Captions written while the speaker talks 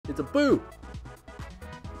It's a boo!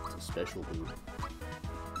 It's a special boo.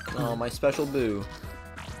 Oh, my special boo.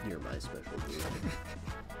 You're my special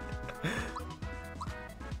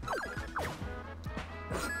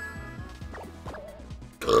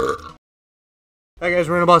boo. Alright guys,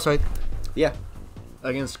 we're in a boss fight. Yeah.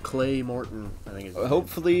 Against Clay Morton, I think it's his name.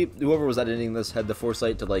 Hopefully, whoever was editing this had the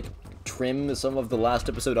foresight to, like, trim some of the last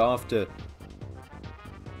episode off to...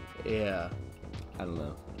 Yeah. I don't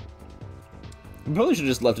know. We probably should have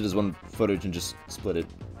just left it as one footage and just split it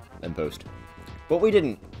and post. But we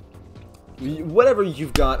didn't. Whatever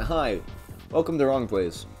you've got, hi. Welcome to Wrong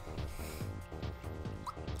Place.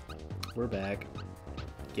 We're back.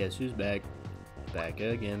 Guess who's back? Back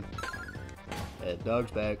again. Ev-Dawg's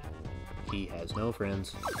back. He has no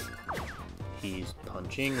friends. He's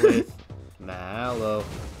punching with Mallow.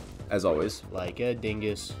 As always. Like a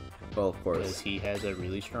dingus. Well, of Because course. he has a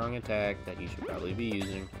really strong attack that he should probably be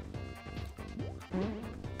using.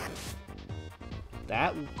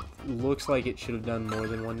 That looks like it should have done more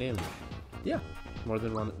than one damage. Yeah. More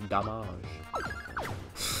than one damage.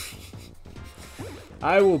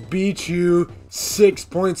 I will beat you 6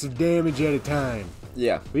 points of damage at a time.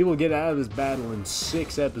 Yeah. We will get out of this battle in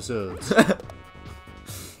 6 episodes.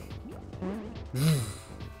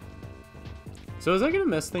 So is that gonna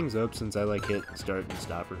mess things up since I like hit start and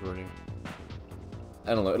stop recording?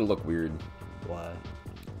 I don't know, it'll look weird. Why?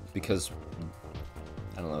 Because,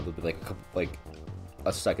 I don't know, there'll be like a couple, like,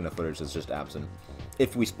 a second of footage that's just absent.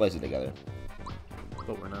 If we splice it together.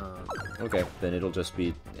 But we're not. Okay, then it'll just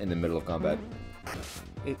be in the middle of combat.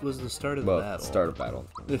 It was the start of the Well, battle. start of battle.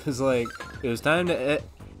 It was like, it was time to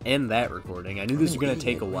end that recording. I knew this was gonna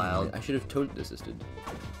take a while. I should have toad desisted.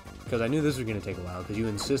 Because I knew this was gonna take a while, because you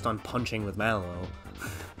insist on punching with Mallow.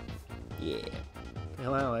 Yeah.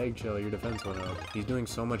 Hello, Eggshell, your defense went up. He's doing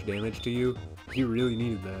so much damage to you, you really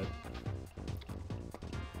needed that.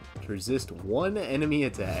 To resist one enemy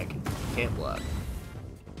attack, can't block.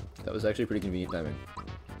 That was actually pretty convenient timing.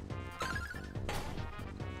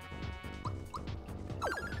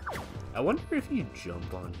 I wonder if you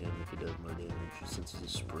jump on him if it does more damage, since it's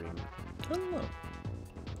a spring. I don't know.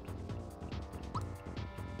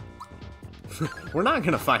 We're not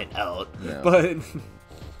gonna find out, No. but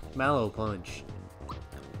Mallow Punch.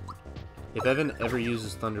 If Evan ever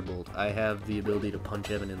uses Thunderbolt, I have the ability to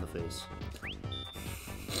punch Evan in the face.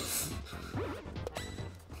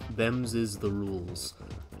 Them's is the rules.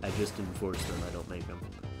 I just enforce them, I don't make them.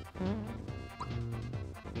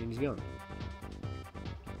 And he's gone.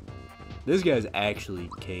 This guy's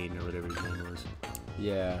actually Kane, or whatever his name was.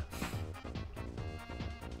 Yeah.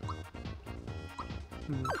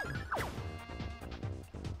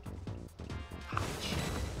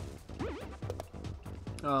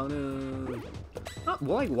 Oh no. Oh,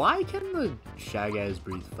 well, like, why can the Shy Guys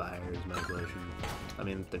breathe fire is my question. I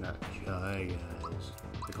mean, they're not Shy Guys.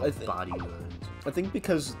 They're called bodyguards. I think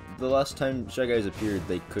because the last time Shy Guys appeared,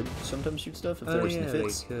 they could sometimes shoot stuff if there were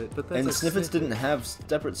Sniffits. They could, but that's And a Sniffits Sniffit. didn't have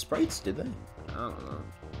separate sprites, did they? I don't know.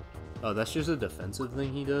 Oh, that's just a defensive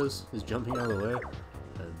thing he does? Is jumping out of the way?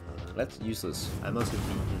 And, That's useless. I must have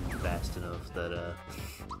beaten him fast enough that,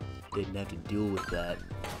 didn't have to deal with that.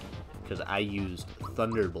 Because I used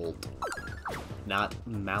Thunderbolt, not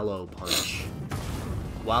Mallow Punch.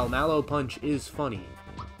 While Mallow Punch is funny.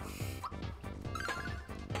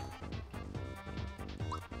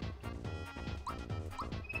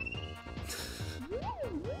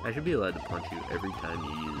 I should be allowed to punch you every time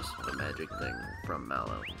you use a magic thing from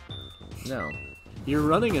Mallow. No. You're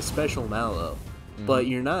running a special Mallow, but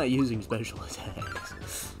you're not using special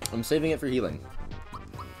attacks. I'm saving it for healing.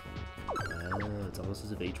 It's almost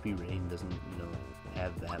as if HP Rain doesn't, you know,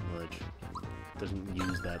 have that much. Doesn't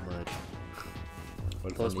use that much.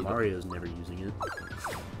 What if Plus I need Mario's never using it.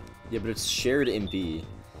 Yeah, but it's shared MP.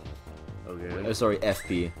 Okay. Sorry,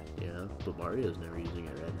 FP. Yeah, but Mario's never using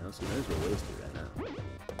it right now, so you might as well waste it right now.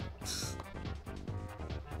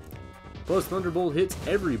 Plus Thunderbolt hits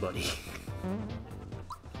everybody.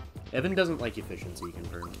 Evan doesn't like efficiency,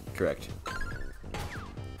 confirmed. Correct.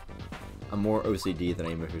 I'm more OCD than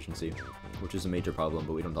I am efficiency, which is a major problem,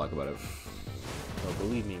 but we don't talk about it. Oh,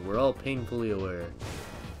 believe me, we're all painfully aware.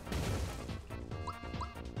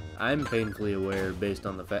 I'm painfully aware based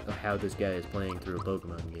on the fact of how this guy is playing through a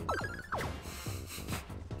Pokemon game.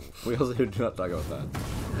 We also do not talk about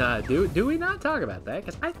that. Do we not talk about that?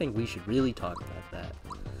 Because I think we should really talk about that.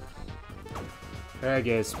 Alright,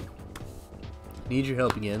 guys. Need your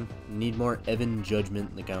help again. Need more Evan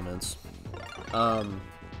judgment in the comments.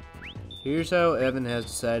 Here's how Evan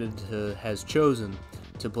has chosen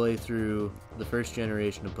to play through the first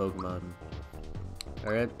generation of Pokemon.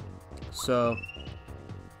 Alright? So,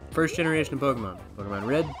 first generation of Pokemon. Pokemon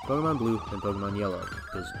Red, Pokemon Blue, and Pokemon Yellow.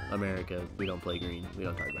 Because America, we don't play green. We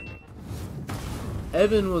don't talk about green.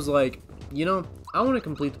 Evan was like, you know, I want to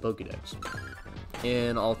complete the Pokedex.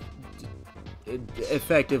 And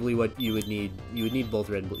effectively what you would need both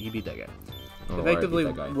Red and Blue. You beat that guy. Oh, Effectively,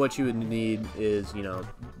 that guy. what you would need is, you know,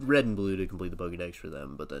 Red and Blue to complete the Pokedex for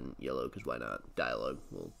them, but then Yellow, because why not? Dialogue.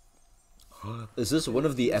 Well, is this one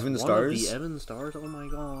of the Evan stars? One of the Evan stars? Oh my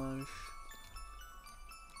gosh.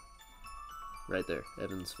 Right there,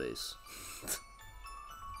 Evan's face.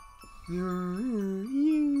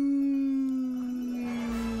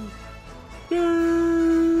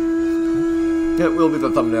 That will be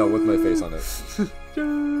the thumbnail with my face on it.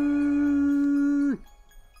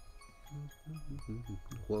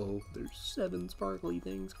 Whoa, there's 7 sparkly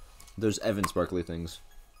things. There's Evan sparkly things.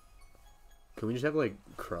 Can we just have, like,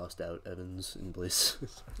 crossed out Evans in place?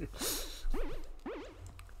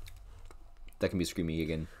 That can be screaming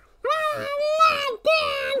again.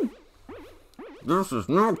 This is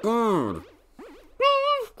not good.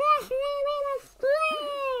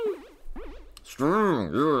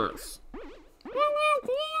 Strong, yes.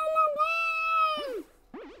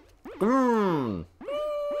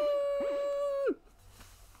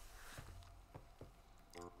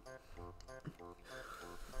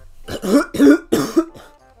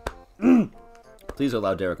 Please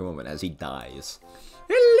allow Derek a moment as he dies.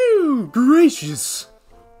 Hello, gracious!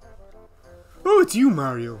 Oh, it's you,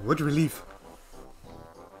 Mario. What relief.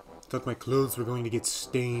 Thought my clothes were going to get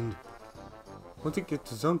stained. Want to get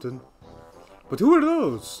to something. But who are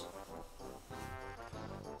those?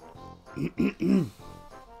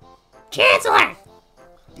 Chancellor!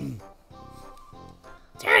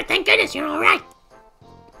 Sir, thank goodness you're alright.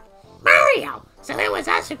 Mario! So it was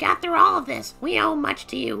us who got through all of this. We owe much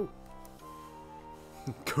to you.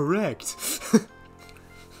 Correct.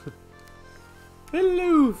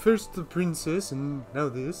 Hello, first the princess, and now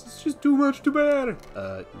this. It's just too much to bear.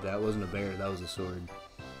 That wasn't a bear, that was a sword.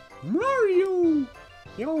 Mario!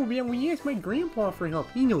 Yo, man, we asked my grandpa for help.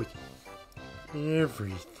 He knows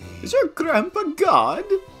everything. Is your grandpa God?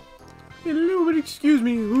 Hello, but excuse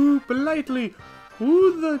me, politely,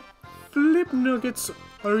 who the flip nuggets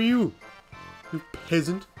are you? You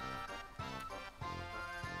peasant.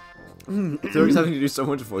 Derek's having to do so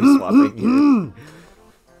much voice swapping here.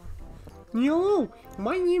 Yo,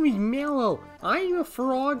 my name is Mallow. I'm a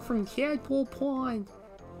frog from Tadpole Pond.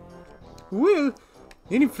 Well,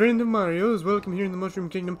 any friend of Mario is welcome here in the Mushroom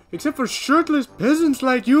Kingdom, except for shirtless peasants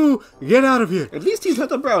like you. Get out of here. At least he's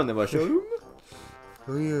not a brown in the mushroom.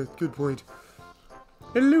 Oh yeah, good point.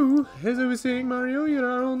 Hello, as I was saying, Mario, you're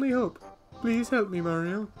our only hope. Please help me,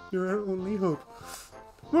 Mario. You're our only hope.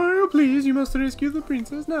 Mario, please, you must rescue the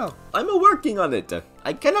princess now. I'm working on it.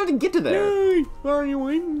 I cannot get to there. Hey, Mario,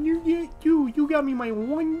 you got me my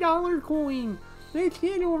 $1 coin. Let's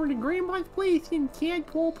head over to Grandpa's place in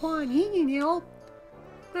Tadpole Pond. He can help.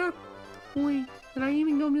 Wait, did I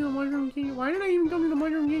even come to the Mushroom Kingdom? Why did I even come to the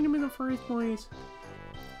Mushroom Kingdom in the first place?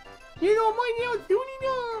 You know, my not doing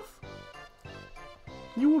enough.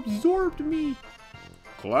 You absorbed me.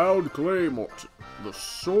 Cloud Claymore. The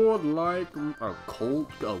sword-like...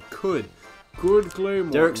 Good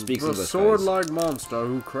Claymore. Derek speaks the English, sword-like monster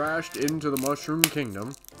who crashed into the Mushroom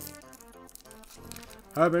Kingdom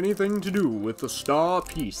have anything to do with the star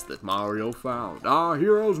piece that Mario found. Our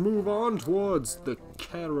heroes move on towards the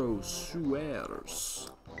Caro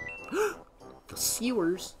Sewers. The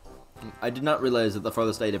sewers? I did not realize that the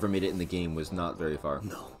farthest I'd ever made it in the game was not very far.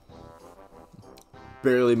 No.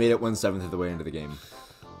 Barely made it 1/7 of the way into the game.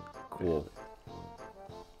 Cool.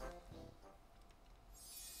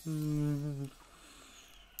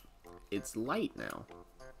 It's light now.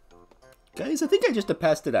 Guys, I think I just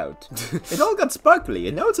passed it out. It all got sparkly,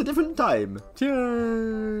 and now it's a different time.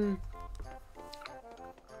 Yay.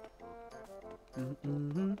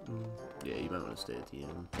 Yeah, you might want to stay at the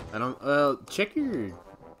end. I don't, check your...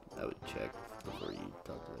 I would check before you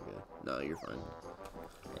talk to that guy. No, you're fine.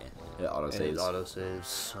 It autosaves. It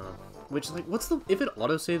autosaves. Which, like, what's the... If it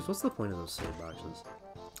autosaves, what's the point of those save boxes?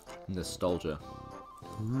 Nostalgia.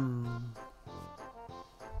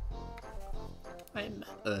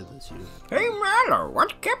 That's you. Hey, Mallow,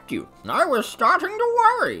 what kept you? I was starting to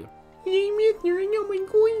worry. Hey, mister, I know my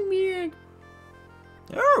coin bag.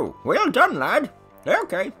 Oh, well done, lad.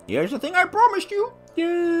 Okay, here's the thing I promised you.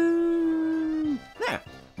 Yay. There,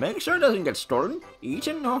 make sure it doesn't get stolen,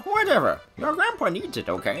 eaten, or whatever. Your grandpa needs it,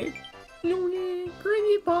 okay? Luna,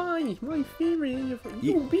 Granny Pie is my favorite.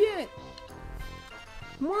 You bet.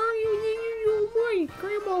 Mario, you're so right.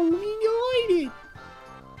 Grandma will be delighted.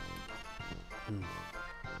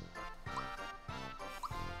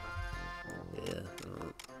 Yeah.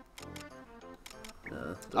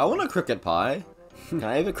 I want a cricket pie. Can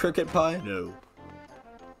I have a cricket pie? No.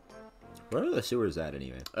 Where are the sewers at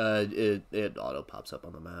anyway? It auto pops up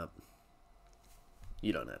on the map.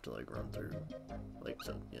 You don't have to like run through, like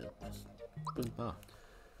so. Yeah. Just, boom. Oh.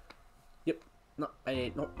 Yep. No, I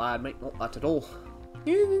ain't not bad, mate. Not that at all. And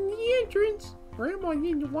in the entrance, Grandma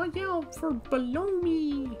needs to watch out for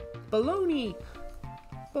baloney. Baloney.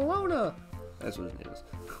 Bologna. That's what his name is.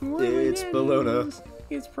 Whoever It's that Bologna. is,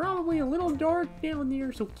 it's probably a little dark down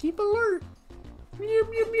there, so keep alert. Meow,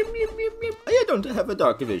 meow, meow, meow, meow, meow. I don't have a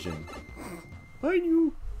dark vision. I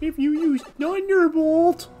do if you use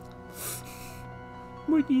Thunderbolt.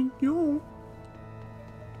 But you don't.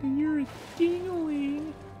 And you're a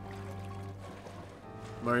dingling.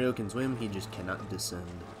 Mario can swim, he just cannot descend,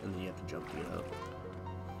 and then you have to jump to get out.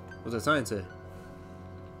 What's that sign say?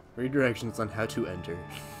 Read directions on how to enter.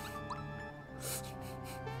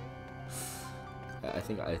 I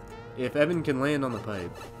think I... If Evan can land on the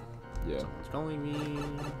pipe, Yeah. someone's calling me.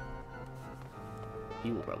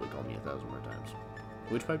 He will probably call me 1,000 more times.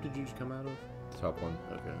 Which pipe did you just come out of? Top one.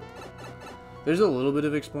 Okay. There's a little bit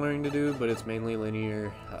of exploring to do, but it's mainly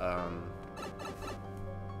linear.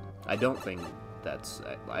 I don't think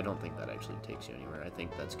that actually takes you anywhere. I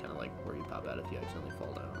think that's kind of like where you pop out if you accidentally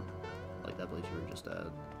fall down. Like that place you were just at.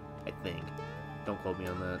 I think. Don't quote me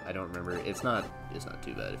on that. I don't remember. It's not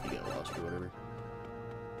too bad if you get lost or whatever.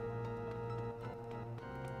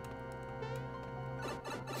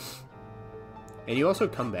 And you also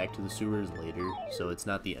come back to the sewers later, so it's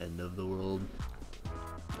not the end of the world.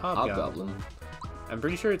 Hobgoblin. I'm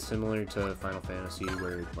pretty sure it's similar to Final Fantasy,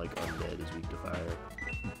 where like undead is weak to fire.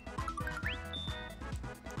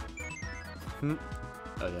 Oh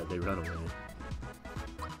yeah, they run away.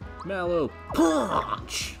 Mallow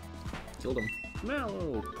punch. Killed him.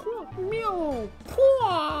 Mallow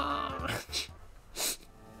punch.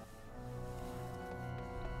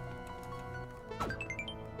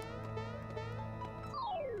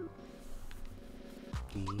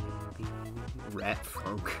 Rat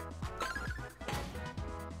Funk.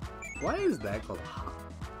 Why is that called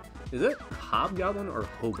Is it Hobgoblin or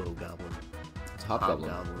Hobo Goblin? It's Hobgoblin.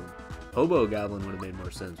 Hobo Goblin would have made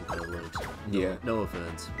more sense with their legs. No, Yeah. No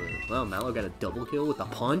offense, but well, Mallow got a double kill with a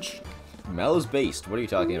punch. Mallow's based. What are you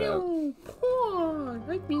talking about? No, Paul,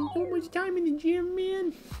 I spent so much time in the gym,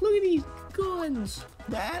 man. Look at these guns.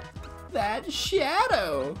 That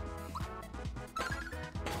shadow.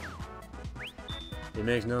 It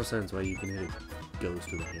makes no sense why you can hit a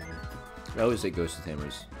ghost with a hammer. I always say ghost with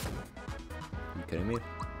hammers. You kidding me?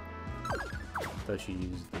 I thought she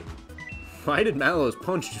used the... Why did Mallow's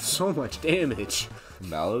punch do so much damage?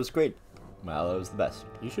 Mallow's great. Mallow's the best.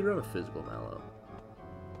 You should run a physical Mallow.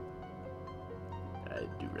 I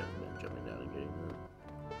do recommend jumping down and getting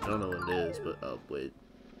that. I don't know what it is, but oh wait.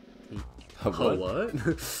 A what? What?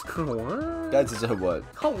 What? That's just a what?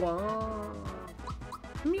 Hello.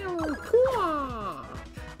 Meow, Paul.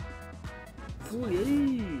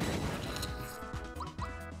 Flee.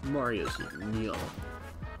 Mario said meow.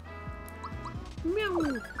 Meow,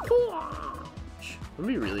 Paul. I'm gonna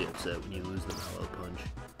be really upset when you lose the Mallow punch.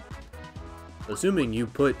 Assuming you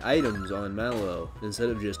put items on Mallow instead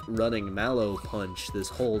of just running Mallow punch this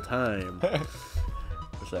whole time.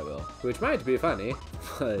 Which I will. Which might be funny,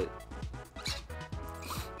 but...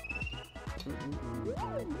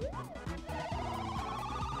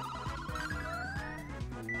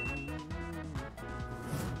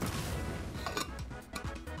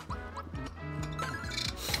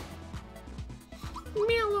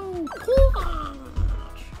 Meow, Paul.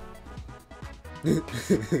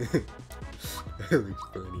 That looks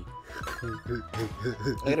funny.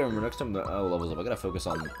 I gotta remember next time the Mallow levels up, I gotta focus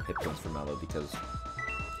on hit points for Mallow because,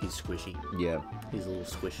 He's squishy. yeah, He's a little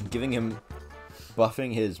squishy. giving him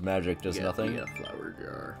buffing his magic does nothing. Yeah, flower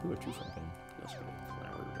jar. What you thinking? That's right,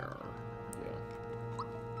 flower jar.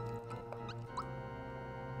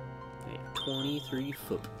 Yeah. Hey, 23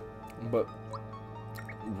 foot. But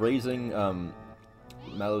raising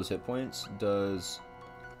Mallow's hit points does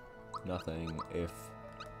nothing if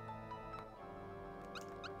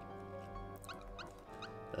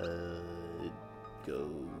Go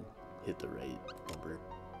hit the right bumper.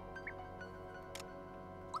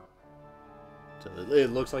 So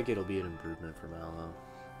it looks like it'll be an improvement for Mallow.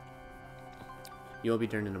 You won't be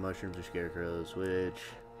turned into mushrooms or scarecrows, which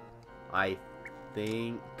I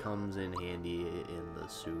think comes in handy in the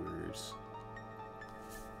sewers.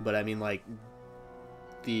 But I mean, like,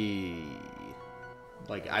 I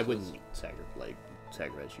wouldn't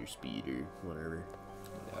sacrifice your speed or whatever.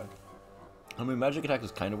 yeah. I mean, magic attack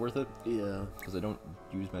is kind of worth it Yeah. because I don't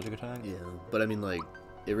use magic attack. Yeah. But I mean, like,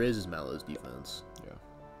 it raises Mallow's defense. Yeah.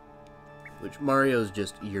 Which Mario's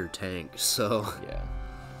just your tank, so... Yeah.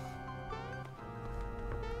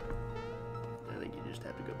 I think you just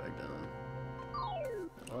have to go back down.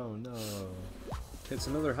 Oh no. It's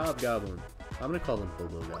another hobgoblin. I'm gonna call them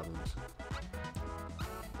hobo goblins.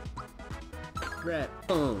 Rat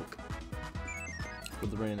Funk.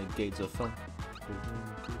 With the renegades of funk.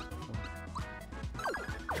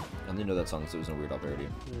 And they know that song, so it was no weird parody.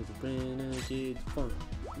 With the renegades of funk.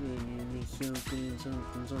 Something,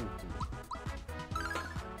 something, something.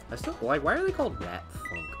 I still like. Why are they called Rat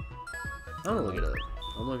Funk? I'm gonna look it up.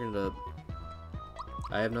 I'm looking it up.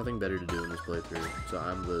 I have nothing better to do in this playthrough, so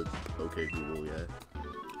I'm the okay Google guy.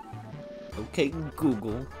 Okay,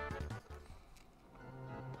 Google.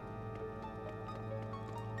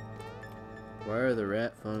 Why are the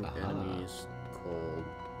Rat Funk enemies called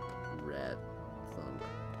Rat Funk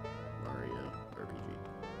Mario RPG?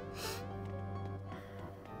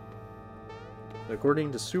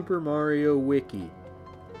 According to Super Mario Wiki.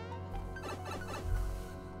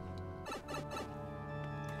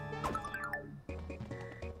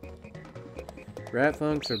 Rat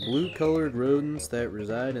Funks are blue-colored rodents that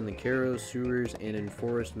reside in the Karo sewers and in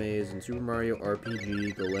Forest Maze in Super Mario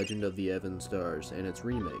RPG The Legend of the Evan Stars and its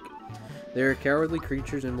remake. They are cowardly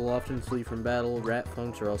creatures and will often flee from battle. Rat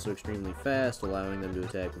Funks are also extremely fast, allowing them to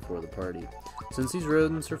attack before the party. Since these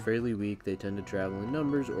rodents are fairly weak, they tend to travel in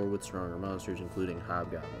numbers or with stronger monsters, including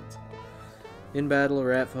hobgoblins. In battle, a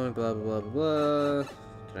Rat Funk, blah blah blah blah blah.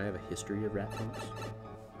 Can I have a history of Rat Funks?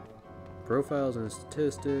 Profiles and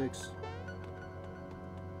statistics.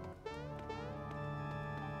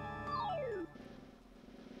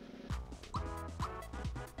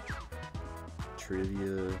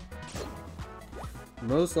 Trivia.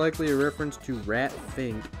 Most likely a reference to Rat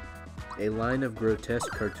Fink, a line of grotesque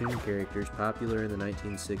cartoon characters popular in the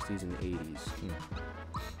 1960s and 80s.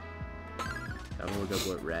 I'm gonna look up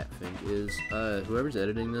what Rat Fink is. Whoever's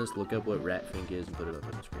editing this, look up what Rat Fink is and put it up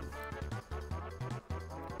on the screen.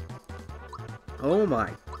 Oh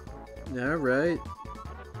my! Alright.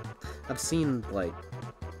 I've seen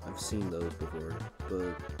those before,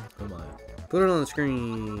 but... Oh my. Put it on the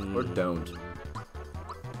screen! Or don't.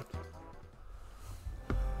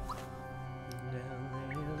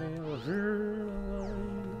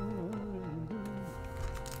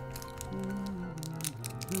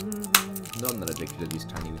 No, I'm not addicted to these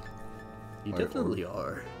tiny... You white definitely orbs.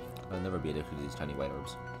 are. I'll never be addicted to these tiny white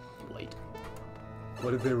orbs. White.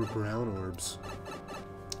 What if they were brown orbs?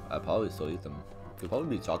 I'd probably still eat them. They'd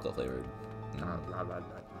probably be chocolate flavored.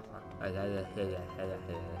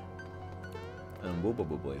 And boo boo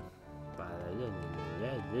boo boy.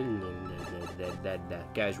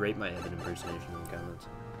 Guys, rate my Evan impersonation in the comments.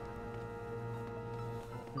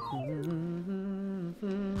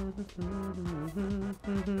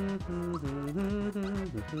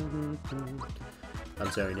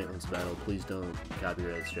 I'm sorry, Nick wants to battle. Please don't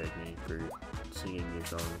copyright strike me for singing your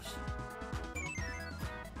songs.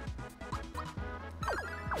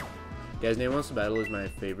 Guys, Nate Wants to Battle is my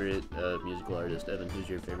favorite musical artist. Evan, who's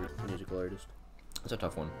your favorite musical artist? It's a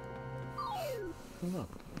tough one. I don't know.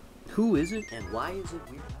 Who is it, and why is it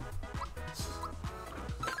weird?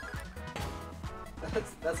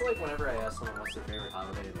 That's like whenever I ask someone what's their favorite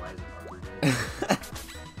holiday and why is it Arbor Day.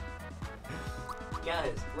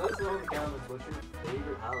 Guys, let us know in the comments what your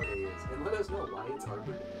favorite holiday is, and let us know why it's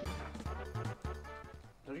Arbor Day.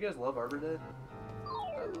 Don't you guys love Arbor Day? I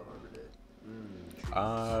love Arbor Day. I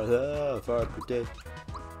love Arbor Day.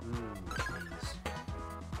 Cheese.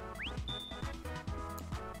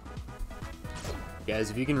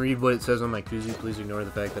 Guys, if you can read what it says on my koozie, please ignore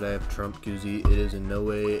the fact that I have Trump koozie. It is in no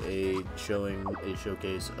way a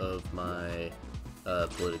showcase of my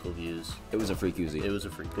political views. It was a free koozie. It was a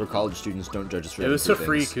free We're koozie. college students, don't judge us for It was a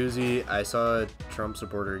free things. koozie. I saw a Trump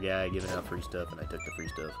supporter guy giving out free stuff, and I took the free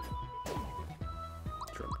stuff.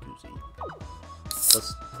 Trump koozie.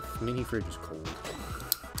 Plus, the mini fridge is cold.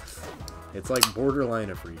 It's like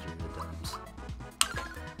borderline a freezer at times.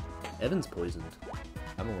 Evan's poisoned.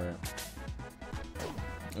 I'm aware.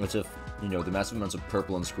 As if, you know, the massive amounts of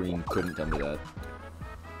purple on screen couldn't tell me that.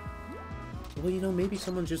 Well, you know, maybe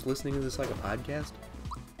someone's just listening to this like a podcast,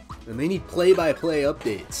 and they need play-by-play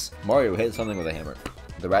updates. Mario hit something with a hammer.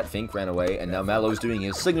 The Rat Fink ran away, and now Mallow's doing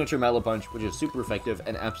his signature Mallow Punch, which is super effective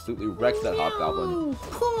and absolutely wrecked that Hobgoblin.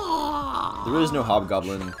 There is no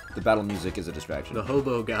Hobgoblin. The battle music is a distraction. The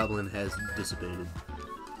hobo goblin has dissipated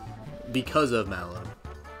because of Mallow.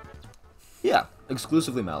 Yeah,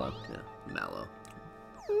 exclusively Mallow. Yeah, Mallow.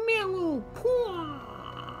 Mellow.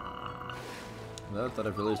 Now that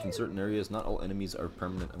I've realized in certain areas, not all enemies are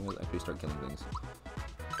permanent, I'm going to actually start killing things.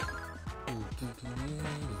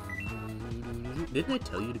 Didn't I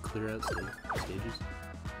tell you to clear out stages?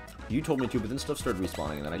 You told me to, but then stuff started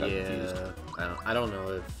respawning, and then I got confused. I don't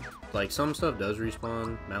know if, like, some stuff does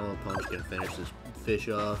respawn. Mallow Punch can finish this fish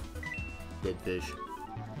off. Dead fish.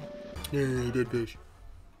 Yeah, dead fish.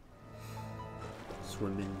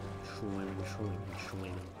 Swimming.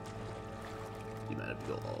 You might have to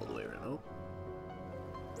go all the way around. Oh.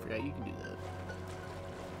 Forgot you can do that.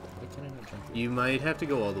 Why can't I not jump here? You might have to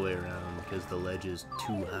go all the way around because the ledge is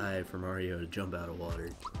too high for Mario to jump out of water.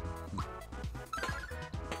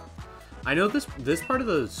 I know this part of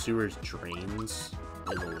the sewers drains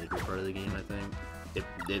in the later part of the game, I think.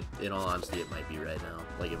 In all honesty, it might be right now.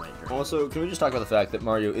 Like, it might drain. Also, can we just talk about the fact that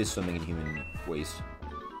Mario is swimming in human waste?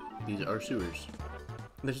 These are sewers.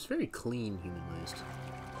 They're just very clean human waste.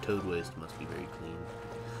 Toad waste must be very clean.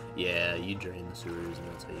 Yeah, you drain the sewers, and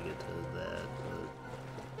that's how you get to that.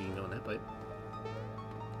 You can go in that pipe.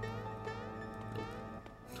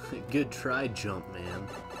 Good try, jump, man.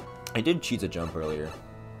 I did cheese a jump earlier.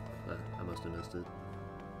 I must have missed it.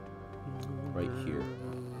 Right here.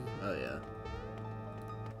 Oh, yeah.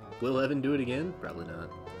 Will Evan do it again? Probably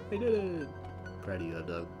not. I did it! Proud of you,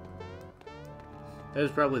 Ev-Dawg. That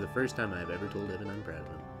was probably the first time I've ever told Evan I'm proud of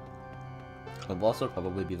him. It'll also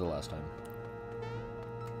probably be the last time.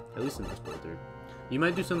 At least in this playthrough. You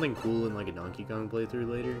might do something cool in like a Donkey Kong playthrough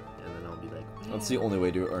later, and then I'll be like, yeah. That's the only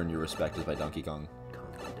way to earn your respect is by Donkey Kong.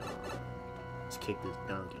 Conky Dong. Let's kick this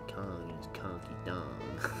Donkey Kong and his Conky Dong.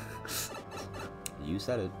 You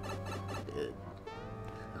said it. I did.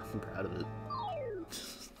 I'm proud of it.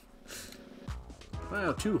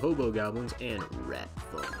 Wow, 2 hobo goblins and Rat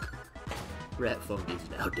Funk. Rat Funk is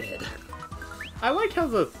now dead. I like how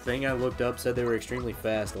the thing I looked up said they were extremely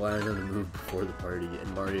fast, allowing them to move before the party,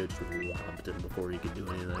 and Mario just robbed him before he could do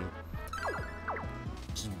anything.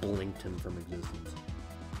 Just blinked him from existence.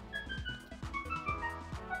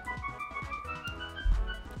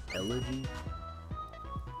 Elegy?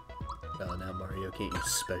 Oh, now Mario can't use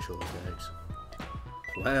special effects.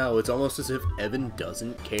 Wow, it's almost as if Evan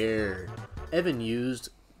doesn't care. Evan used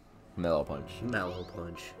Mallow Punch. Mallow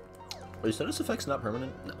Punch. Are status effects not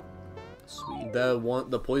permanent? No. Sweet.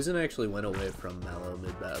 The poison actually went away from Mallow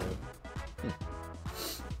mid-battle.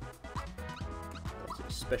 That's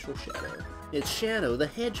a special Shadow. It's Shadow the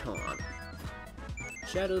Hedgehog.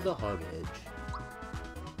 Shadow the Hog Hedge.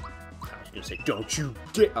 I was gonna say, don't you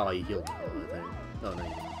get... Oh, you healed Mallow, I think. Oh, no,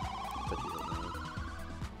 you didn't. I thought you healed Mallow.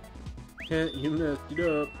 Can't you messed it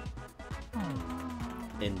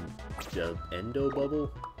up? Endo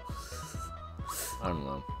Bubble? I don't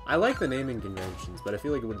know. I like the naming conventions, but I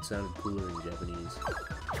feel like it would have sounded cooler in Japanese.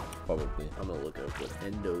 Probably. I'm gonna look up what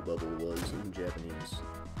Endo Bubble was in Japanese,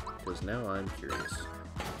 because now I'm curious.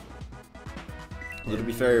 Yeah, to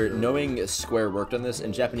be fair, knowing Square worked on this,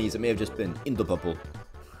 in Japanese it may have just been Indo Bubble.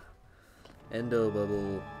 Endo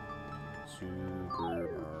Bubble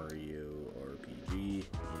Super Mario RPG in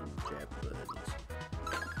Japanese.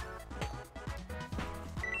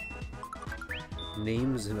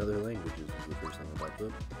 Names in other languages is the first thing I popped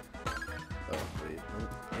up. Oh, wait.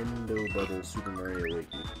 Endo Bubble Super Mario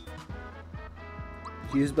Wiki.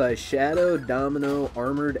 Used by Shadow, Domino,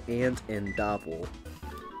 Armored Ant, and Doppel.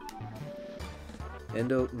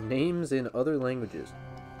 Endo names in other languages.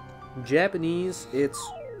 Japanese, it's...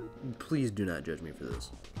 Please do not judge me for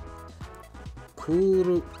this.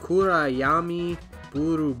 Kurayami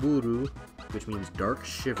Buru Buru, which means Dark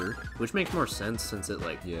Shiver, which makes more sense since it,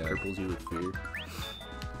 like, cripples you with fear.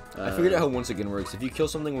 I figured out how once again works. If you kill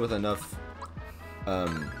something with enough,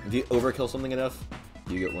 if you overkill something enough,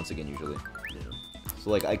 you get once again usually. Yeah. So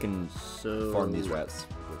like I can farm these rats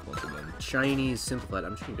with once again. Chinese simplified.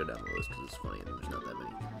 I'm just gonna go down the list because it's funny and there's not that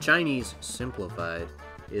many. Chinese simplified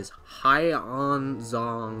is Haian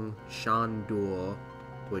Zong Shanduo,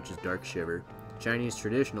 which is Dark Shiver. Chinese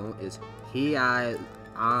traditional is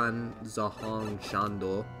Hian Zahong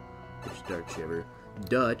Shanduo, which is Dark Shiver.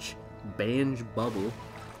 Dutch Banj Bubble,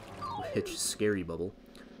 which is Scary Bubble.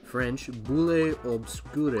 French Boule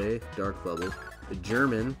Obscure, Dark Bubble.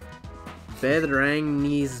 German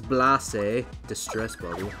Bedrangnis Blase, Distress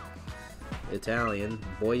Bubble. Italian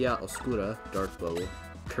Boya Oscura, Dark Bubble.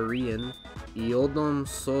 Korean Iodom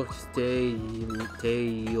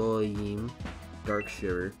Sochteyoim, Dark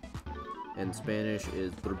Shiver. And Spanish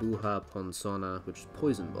is Burbuja Ponzona, which is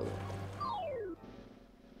Poison Bubble.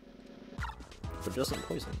 But doesn't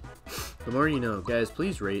poison. The more you know. Guys,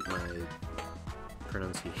 please rate my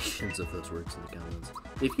pronunciations of those words in the comments.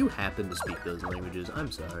 If you happen to speak those languages,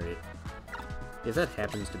 I'm sorry. If that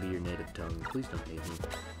happens to be your native tongue, please don't hate me.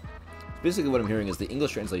 Basically, what I'm hearing is the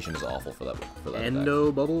English translation is awful for that.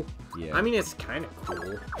 Endo bubble? Yeah. I mean, it's kind of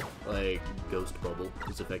cool. Like, ghost bubble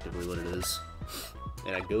is effectively what it is.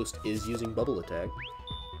 And a ghost is using bubble attack.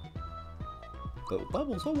 But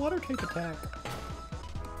bubble's a water type attack.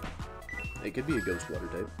 It could be a ghost water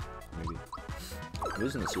type. Maybe. It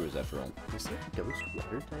was in the sewers after all. Is there a ghost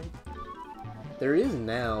water type? There is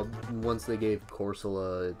now, once they gave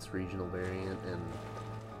Corsola its regional variant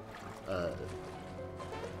and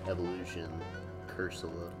evolution,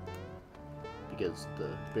 Cursula, because the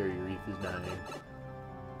barrier reef is dying.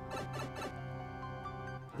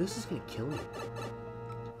 This is gonna kill me.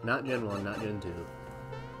 Not Gen 1, not Gen 2.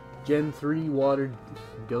 Gen 3 water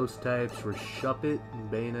ghost types were Shuppet,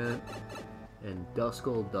 Bayonet, and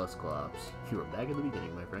Duskull Dusclops. You were back at the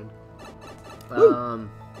beginning, my friend.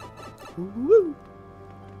 Woo!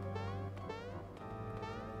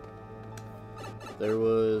 There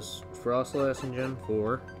was Frostlass in Gen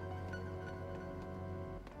 4.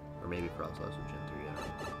 Or maybe Frostlass in Gen 3, I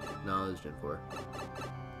don't know. No, it was Gen 4.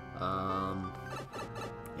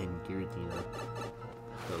 And Giratina.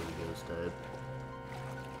 That was a ghost type.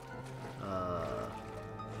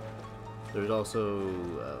 There's also,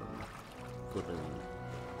 flipping,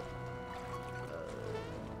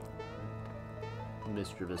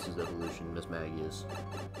 Mischievous' evolution, Miss Magius.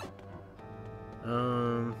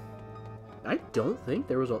 I don't think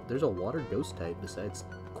there's a water ghost type besides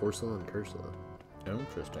Corsola and Cursula.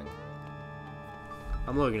 Interesting.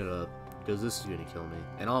 I'm looking it up, because this is gonna kill me.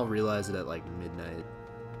 And I'll realize it at like midnight.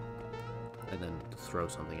 And then throw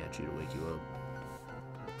something at you to wake you up.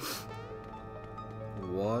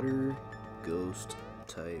 Water ghost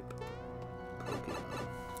type Pokemon.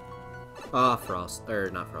 Ah,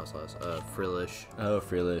 not Frostlass, Frillish. Oh,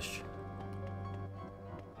 Freelish.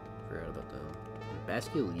 Forgot about them.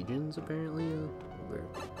 Basculin Legions, apparently. Where?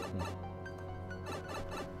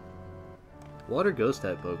 Water ghost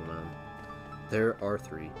type Pokemon. There are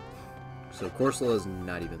 3. So Corsola is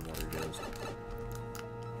not even water ghost.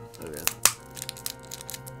 Okay.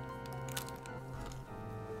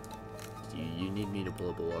 You need me to pull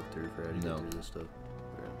up a walkthrough for how to get through this stuff?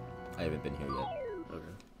 Okay. I haven't been here yet.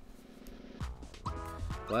 Okay.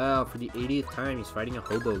 Wow, for the 80th time, he's fighting a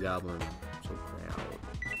hobo goblin. So proud.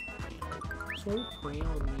 So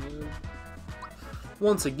proud, man.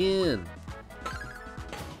 Once again.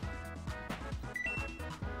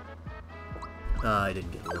 I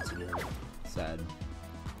didn't get it once again. Sad.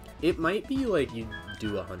 It might be like you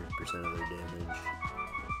do 100% of their damage.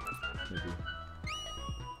 Maybe.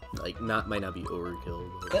 Like, might not be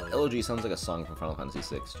overkill. That like, elegy sounds like a song from Final Fantasy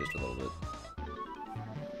VI, just a little bit.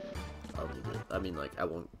 I'll leave it. I mean, like, I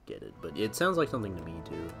won't get it, but it sounds like something to me,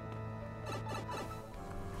 too.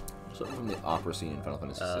 Something from the opera scene in Final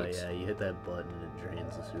Fantasy VI. Oh, yeah, you hit that button and it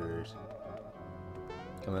drains the sewers.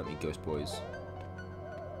 Come at me, ghost boys.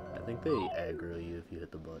 I think they aggro you if you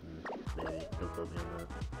hit the button. Maybe. Don't quote me on that.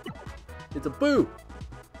 It's a boo!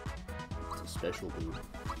 It's a special boo.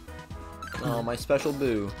 Oh, my special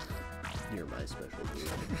boo. You're my special boo.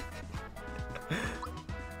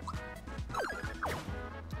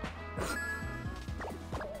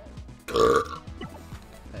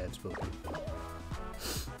 I have spoken.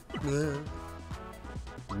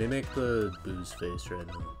 Mimic the boo's face right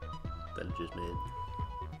now that it just made.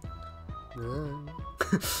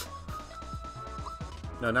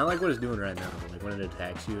 No, not like what it's doing right now. Like when it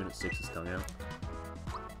attacks you and it sticks its tongue out.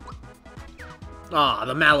 Ah,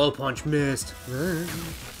 the Mallow Punch missed.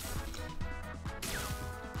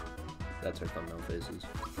 That's her thumbnail faces.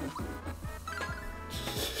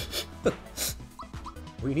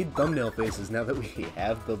 We need thumbnail faces now that we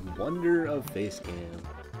have the wonder of face cam.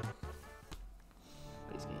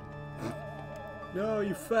 Face cam. No,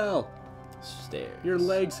 you fell. Stairs. Your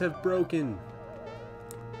legs have broken.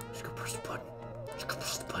 Just go press the button. Just go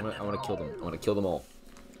press the button. I want to kill them. I want to kill them all.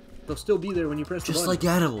 They'll still be there when you press the Just button.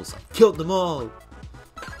 like animals. I killed them all.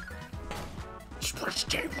 Just press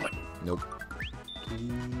the button. Nope.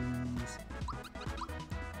 Please.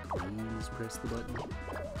 Please press the button.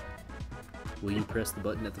 Will you press the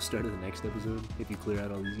button at the start of the next episode if you clear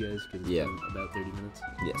out all these guys? Because it's been about 30 minutes.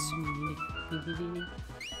 Yes.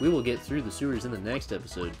 We will get through the sewers in the next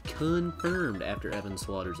episode. Confirmed after Evan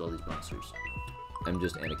slaughters all these monsters. I'm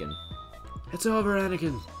just Anakin. It's over,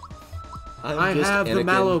 Anakin. I have the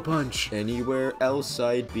Mallow Punch. Anywhere else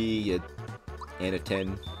I'd be at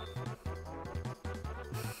Anakin.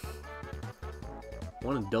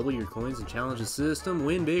 Want to double your coins and challenge the system?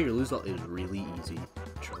 Win big or lose all? It's really easy.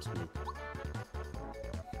 Trust me.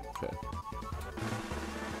 Okay.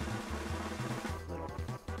 Middle.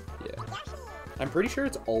 Yeah. I'm pretty sure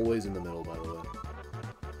it's always in the middle, by the way.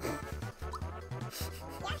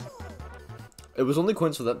 It was only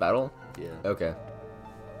coins for that battle? Yeah. Okay.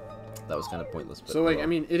 That was kind of pointless. But So, like, well. I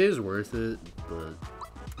mean, it is worth it, but...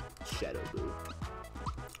 Shadow Boo.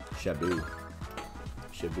 Shabu.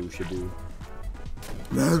 Shabu.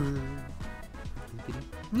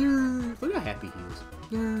 Look how happy he is.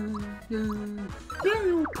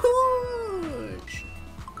 Punch!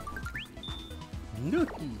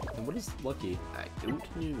 Lucky. And what is lucky? I don't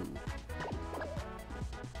know.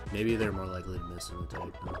 Maybe they're more likely to miss in the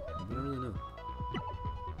type. No, I don't really know.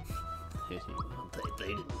 they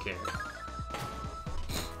didn't care.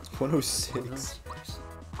 106.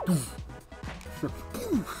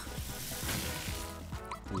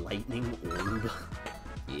 Lightning orb.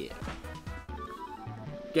 Yeah.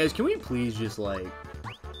 Guys, can we please just like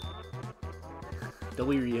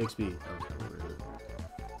double your EXP? That was kind of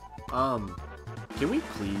weird. Can we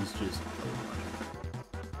please just?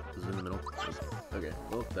 Was it in the middle? Okay.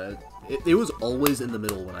 Well, it was always in the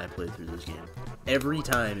middle when I played through this game. Every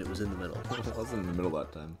time it was in the middle. I was in the middle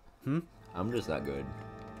that time. I'm just that good.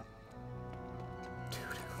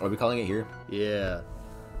 Are we calling it here? Yeah.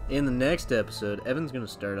 In the next episode, Evan's gonna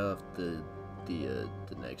start off the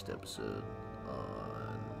next episode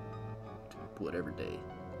on whatever day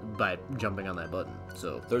by jumping on that button.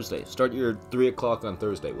 So Thursday. Start your 3 o'clock on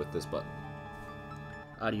Thursday with this button.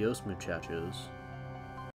 adios, muchachos.